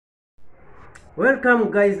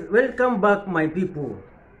Welcome guys, welcome back my people.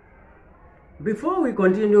 Before we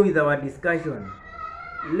continue with our discussion,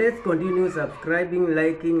 let's continue subscribing,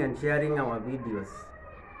 liking and sharing our videos.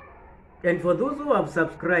 And for those who have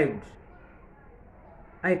subscribed,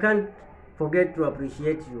 I can't forget to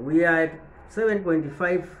appreciate you. We are at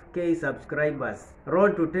 7.5k subscribers,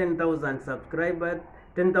 road to 10,000 subscribers,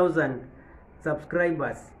 10,000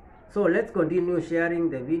 subscribers. So let's continue sharing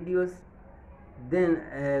the videos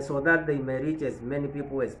then so that they may reach as many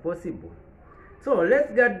people as possible. So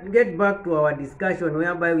let's get back to our discussion,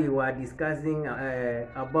 whereby we were discussing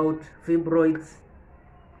about fibroids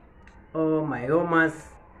or myomas,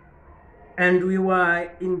 and we were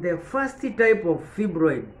in the first type of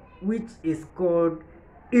fibroid, which is called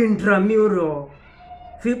intramural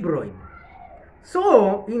fibroid.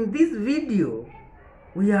 So in this video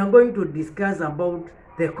we are going to discuss about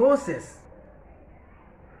the causes.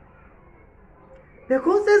 The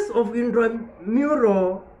causes of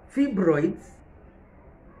intramural fibroids,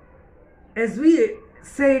 as we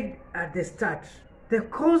said at the start, the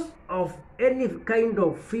cause of any kind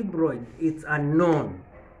of fibroid is unknown,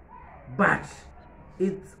 but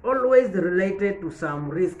it's always related to some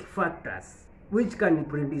risk factors which can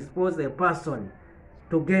predispose a person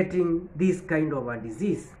to getting this kind of a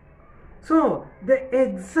disease. So the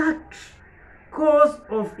exact cause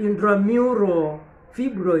of intramural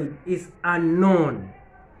fibroid is unknown.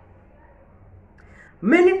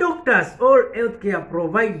 Many doctors or healthcare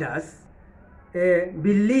providers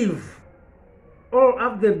believe or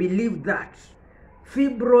have the belief that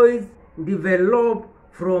fibroids develop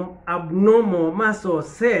from abnormal muscle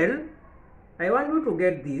cell. I want you to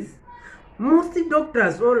get this. Most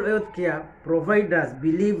doctors or healthcare providers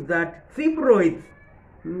believe that fibroids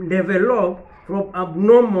develop from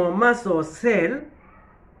abnormal muscle cell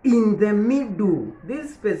in the middle.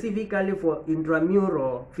 This specifically for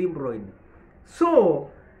intramural fibroid. So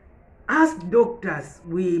as doctors,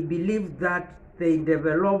 we believe that they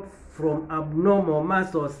develop from abnormal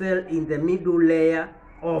muscle cell in the middle layer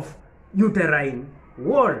of uterine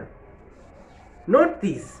wall. Note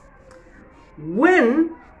this: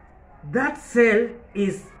 when that cell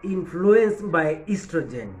is influenced by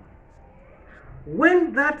estrogen,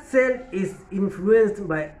 when that cell is influenced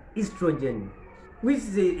by estrogen, which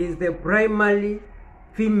is the primary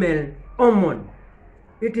female hormone,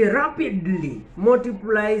 it rapidly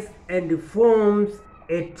multiplies and forms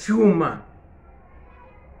a tumor.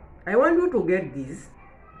 I want you to get this.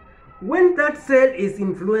 When that cell is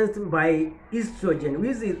influenced by estrogen,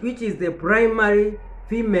 which is the primary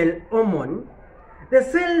female hormone, the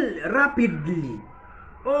cell rapidly,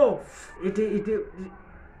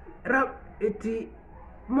 it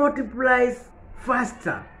multiplies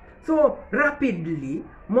faster. So rapidly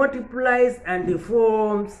multiplies and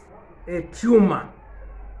forms a tumor.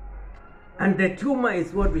 And the tumor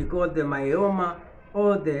is what we call the myoma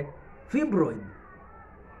or the fibroid.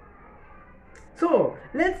 So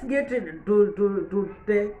let's get to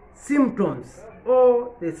the symptoms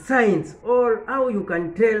or the signs, or how you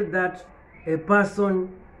can tell that a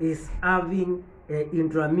person is having an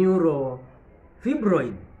intramural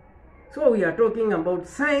fibroid. So we are talking about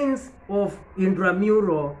signs of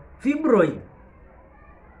intramural fibroid.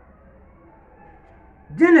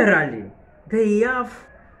 Generally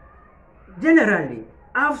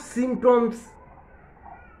have symptoms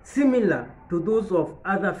similar to those of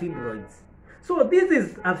other fibroids. So this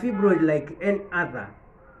is a fibroid like any other.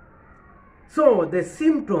 So the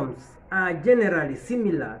symptoms are generally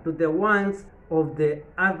similar to the ones of the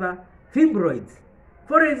other fibroids.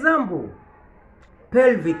 For example,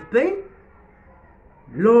 pelvic pain,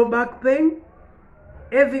 low back pain,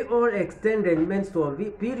 heavy or extended menstrual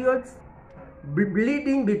periods,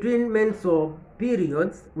 bleeding between menstrual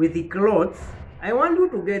periods with the clots. I want you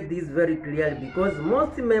to get this very clearly because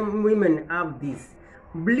most women have this.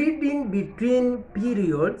 Bleeding between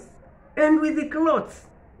periods and with the clots.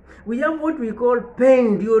 We have what we call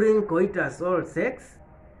pain during coitus or sex.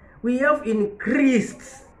 We have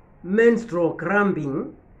increased menstrual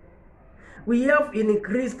cramping. We have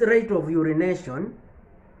increased rate of urination.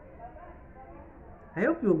 I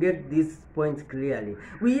hope you get these points clearly.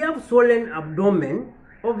 We have swollen abdomen,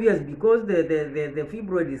 obvious because the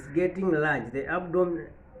fibroid is getting large. The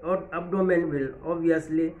abdomen will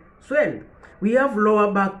obviously swell. We have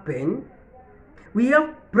lower back pain. We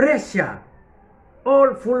have pressure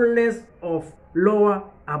or fullness of lower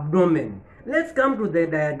abdomen. Let's come to the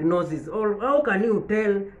diagnosis, or how can you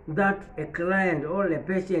tell that a client or a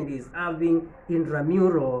patient is having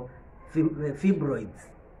intramural fibroids?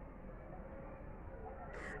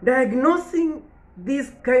 Diagnosing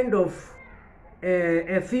this kind of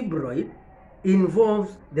a fibroid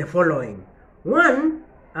involves the following. 1,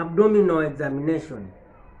 abdominal examination.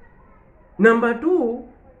 Number 2,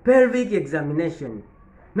 pelvic examination.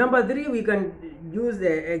 Number 3, we can use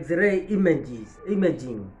the X-ray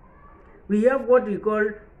imaging. We have what we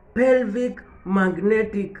call pelvic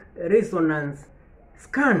magnetic resonance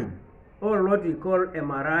scan, or what we call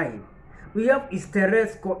MRI. We have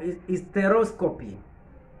hysteroscopy.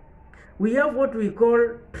 We have what we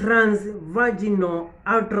call transvaginal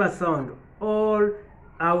ultrasound or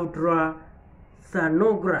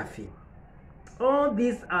ultrasonography. All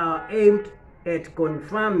these are aimed at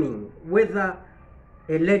confirming whether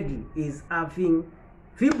a lady is having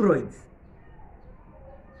fibroids.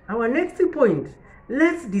 Our next point,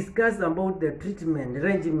 let's discuss about the treatment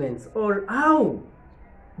regimens or how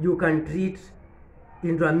you can treat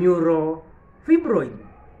intramural fibroid.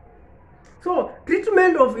 So,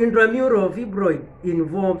 treatment of intramural fibroid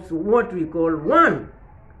involves what we call 1,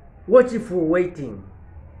 watchful waiting.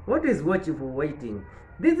 What is watchful waiting?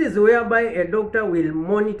 This is whereby a doctor will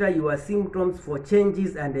monitor your symptoms for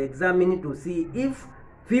changes and examine to see if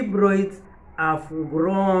fibroids have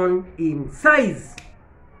grown in size.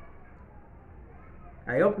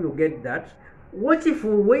 I hope you get that.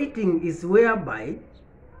 Watchful waiting is whereby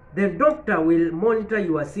the doctor will monitor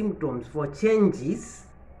your symptoms for changes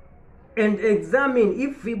and examine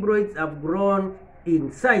if fibroids have grown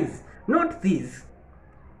in size. Note this: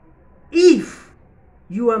 if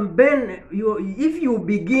you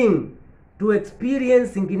begin to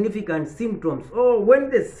experience significant symptoms, or when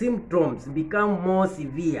the symptoms become more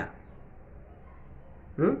severe,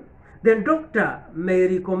 the doctor may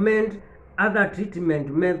recommend other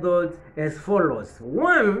treatment methods as follows.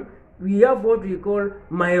 1, we have what we call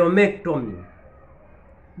myomectomy.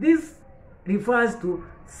 This refers to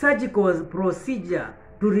surgical procedure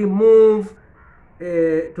to remove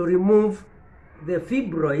the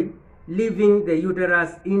fibroid, leaving the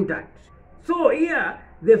uterus intact. So here,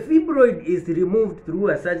 the fibroid is removed through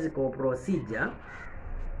a surgical procedure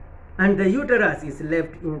and the uterus is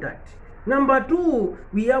left intact. Number 2,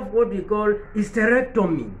 we have what we call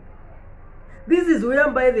hysterectomy. This is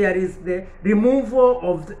whereby there is the removal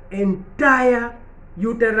of the entire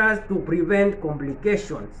uterus to prevent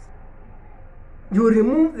complications. You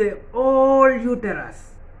remove the whole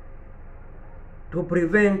uterus to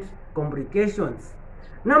prevent complications.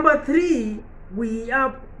 Number 3, we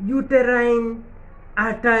have uterine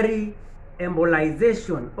artery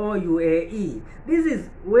embolization or UAE. This is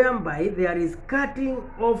whereby there is cutting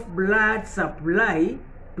of blood supply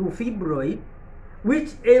to fibroid,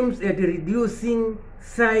 which aims at reducing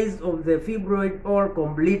size of the fibroid or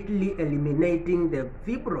completely eliminating the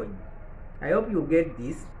fibroid. I hope you get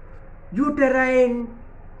this. Uterine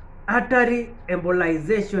artery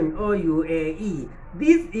embolization or UAE.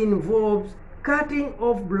 This involves cutting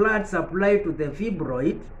off blood supply to the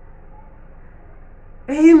fibroid,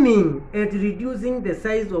 aiming at reducing the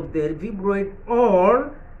size of the fibroid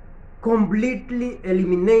or completely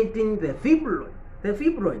eliminating the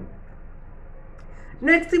fibroid.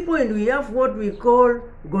 Next point, we have what we call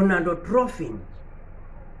gonadotrophin.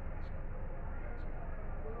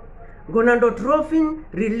 Gonadotrophin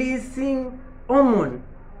releasing hormone.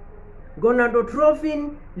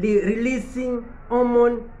 Gonadotrophin releasing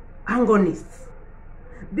hormone agonists.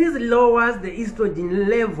 This lowers the estrogen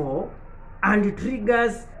level and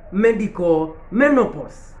triggers medical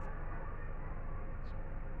menopause.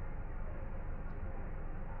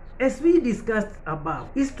 As we discussed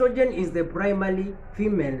above, estrogen is the primary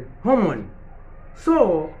female hormone.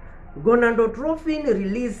 So, gonadotrophin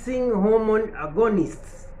releasing hormone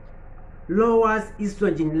agonists lowers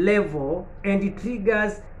estrogen level and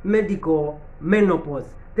triggers medical menopause.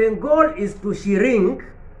 The goal is to shrink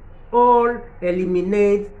or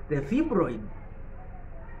eliminate the fibroid.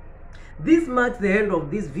 This marks the end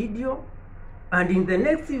of this video, and in the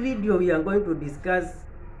next video we are going to discuss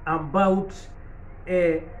about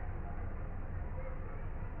the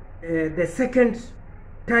second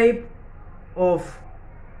type of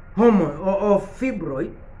hormone or of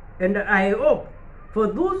fibroid. And I hope for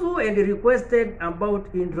those who had requested about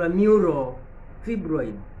intramural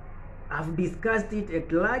fibroid, I've discussed it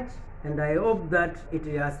at large, and I hope that it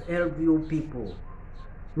has helped you people.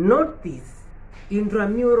 Note this: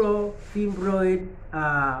 intramural fibroid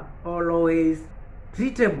are always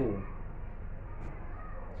treatable.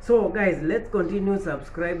 So guys, let's continue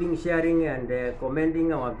subscribing, sharing and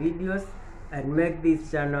commenting our videos and make this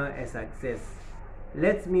channel a success.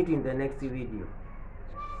 Let's meet in the next video.